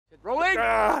Rolling!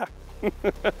 Ah.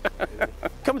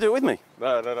 Come and do it with me.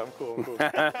 No, I'm cool.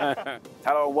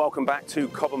 Hello and welcome back to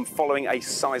Cobham following a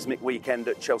seismic weekend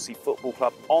at Chelsea Football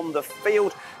Club on the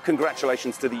field.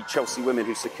 Congratulations to the Chelsea women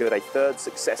who secured a third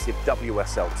successive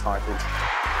WSL title.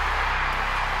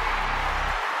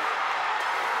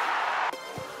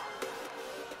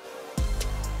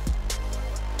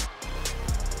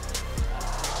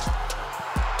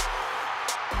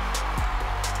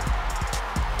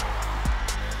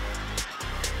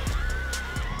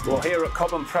 Well, here at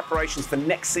Cobham, preparations for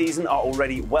next season are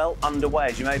already well underway.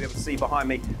 As you may be able to see behind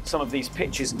me, some of these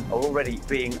pitches are already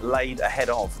being laid ahead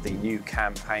of the new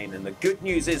campaign. And the good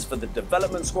news is for the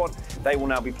development squad, they will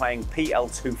now be playing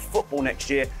PL2 football next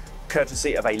year,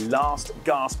 courtesy of a last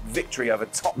gasp victory over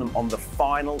Tottenham on the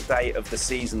final day of the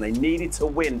season. They needed to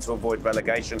win to avoid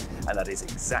relegation, and that is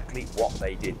exactly what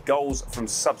they did. Goals from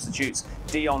substitutes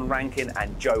Dion Rankin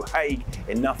and Joe Haig,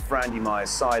 enough for Andy Meyer's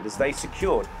side as they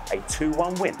secured a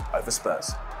 2-1 win over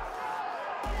Spurs.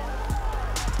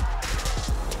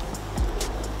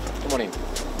 Good morning.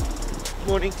 Good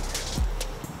morning.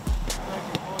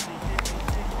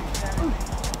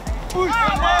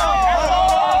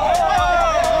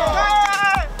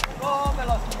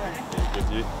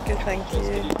 Good, thank you.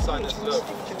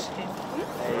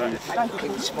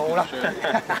 Smaller.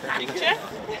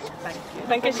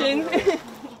 Thank you.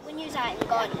 When you was out in the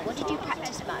garden, what did you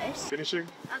practice most? Finishing.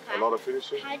 Okay. A lot of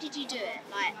finishing. How did you do it?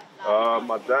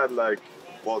 My dad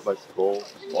was like to goal,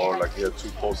 or like he had two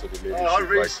posts that he made me shoot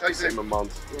like the same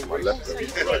amount on my left and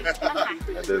right.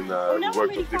 And then we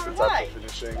worked on different types of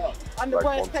finishing, like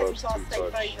one touch, two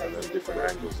touch, and then different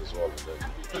angles as well.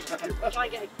 And then Try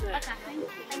getting good. Okay.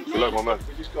 Thank you. good luck, my man.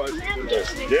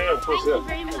 Yeah, of course, yeah.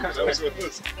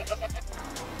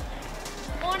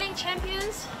 Morning,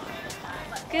 champions.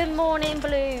 Good morning,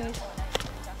 Blues.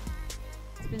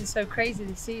 It's been so crazy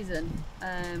this season.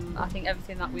 I think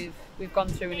everything that we've gone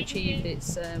through and achieved,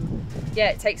 it's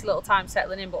it takes a little time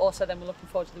settling in, but also then we're looking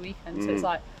forward to the weekend. So it's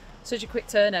like such a quick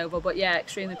turnover, but yeah,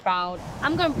 extremely proud.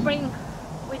 I'm going to bring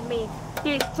with me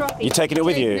this trophy. You're taking it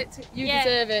with you? You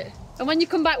deserve it. And when you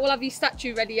come back, we'll have your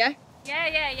statue ready, yeah?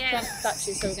 Yeah.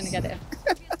 Statue, so we're going to get it.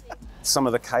 Some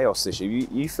of the chaos this year,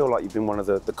 you feel like you've been one of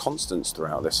the constants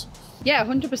throughout this. Yeah,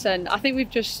 100%. I think we've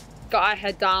just got our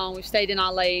head down, we've stayed in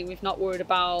our lane, we've not worried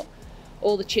about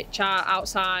all the chit chat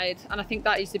outside, and I think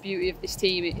that is the beauty of this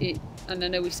team. And I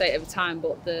know we say it every time,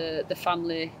 but the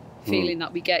family feeling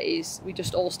that we get is we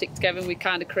just all stick together, and we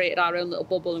kind of created our own little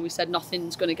bubble, and we said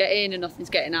nothing's going to get in and nothing's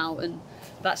getting out, and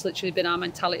that's literally been our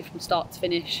mentality from start to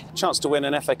finish. Chance to win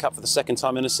an FA Cup for the second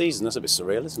time in a season, that's a bit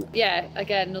surreal, isn't it? Yeah,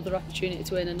 again, another opportunity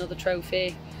to win another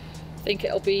trophy. I think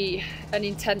it'll be an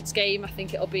intense game. I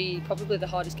think it'll be probably the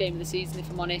hardest game of the season, if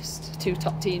I'm honest. Two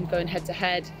top teams going head to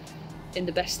head in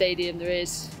the best stadium there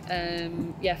is.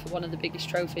 For one of the biggest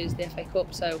trophies, the FA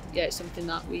Cup. So yeah, it's something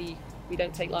that we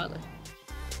don't take lightly.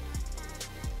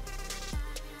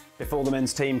 Before the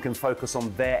men's team can focus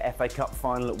on their FA Cup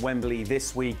final at Wembley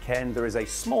this weekend, there is a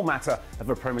small matter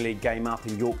of a Premier League game up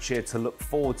in Yorkshire to look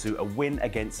forward to. A win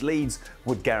against Leeds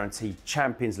would guarantee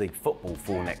Champions League football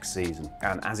for next season.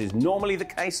 And as is normally the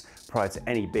case prior to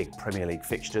any big Premier League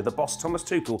fixture, the boss Thomas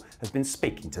Tuchel has been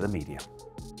speaking to the media.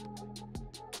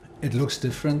 It looks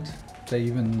different. They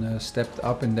even stepped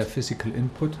up in their physical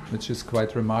input, which is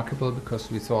quite remarkable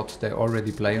because we thought they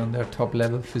already play on their top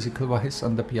level physical-wise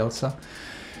under Bielsa.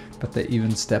 But they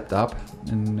even stepped up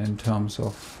in terms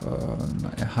of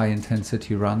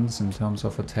high-intensity runs, in terms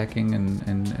of attacking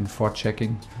and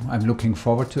forechecking. I'm looking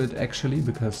forward to it actually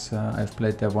because I've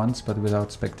played there once, but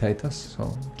without spectators.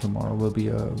 So tomorrow will be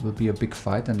a big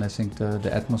fight, and I think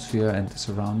the atmosphere and the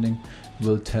surrounding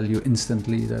will tell you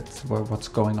instantly that what's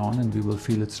going on, and we will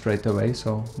feel it straight away.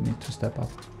 So we need to step up.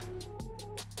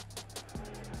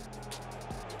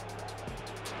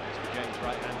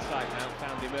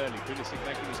 Pulisic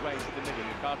making his way into the middle.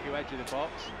 Lukaku edge of the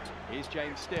box. Here's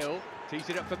James Still. Tees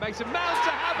it up for Mason Mount to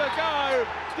have a go.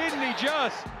 Didn't he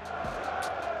just?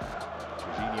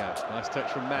 Jorginho, nice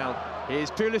touch from Mount.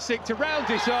 Here's Pulisic to round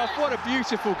this off. What a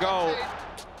beautiful goal.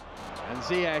 And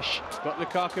Ziyech got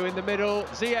Lukaku in the middle.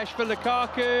 Ziyech for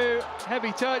Lukaku.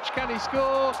 Heavy touch. Can he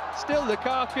score? Still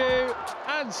Lukaku.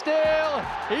 And still,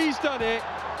 he's done it.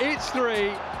 It's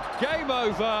 3. Game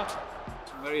over.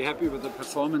 Very happy with the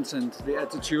performance and the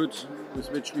attitude with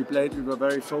which we played. We were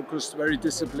very focused, very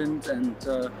disciplined, and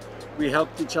we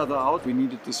helped each other out. We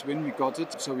needed this win, we got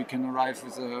it, so we can arrive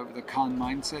with a calm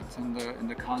mindset and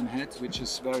the calm head, which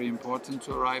is very important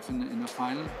to arrive in a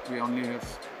final. We only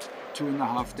have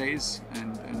 2.5 days,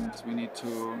 and we need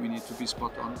to be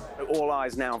spot on. All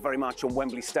eyes now very much on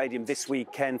Wembley Stadium this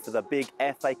weekend for the big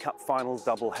FA Cup final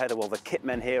double-header. Well, the kit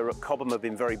men here at Cobham have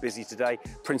been very busy today,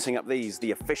 printing up these,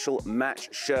 the official match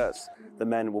shirts. The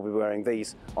men will be wearing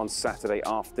these on Saturday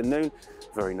afternoon.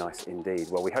 Very nice indeed.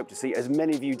 Well, we hope to see as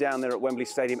many of you down there at Wembley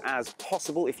Stadium as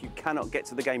possible. If you cannot get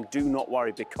to the game, do not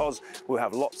worry, because we'll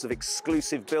have lots of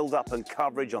exclusive build-up and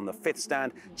coverage on the Fifth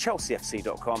Stand,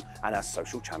 chelseafc.com, and our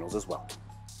social channels as well.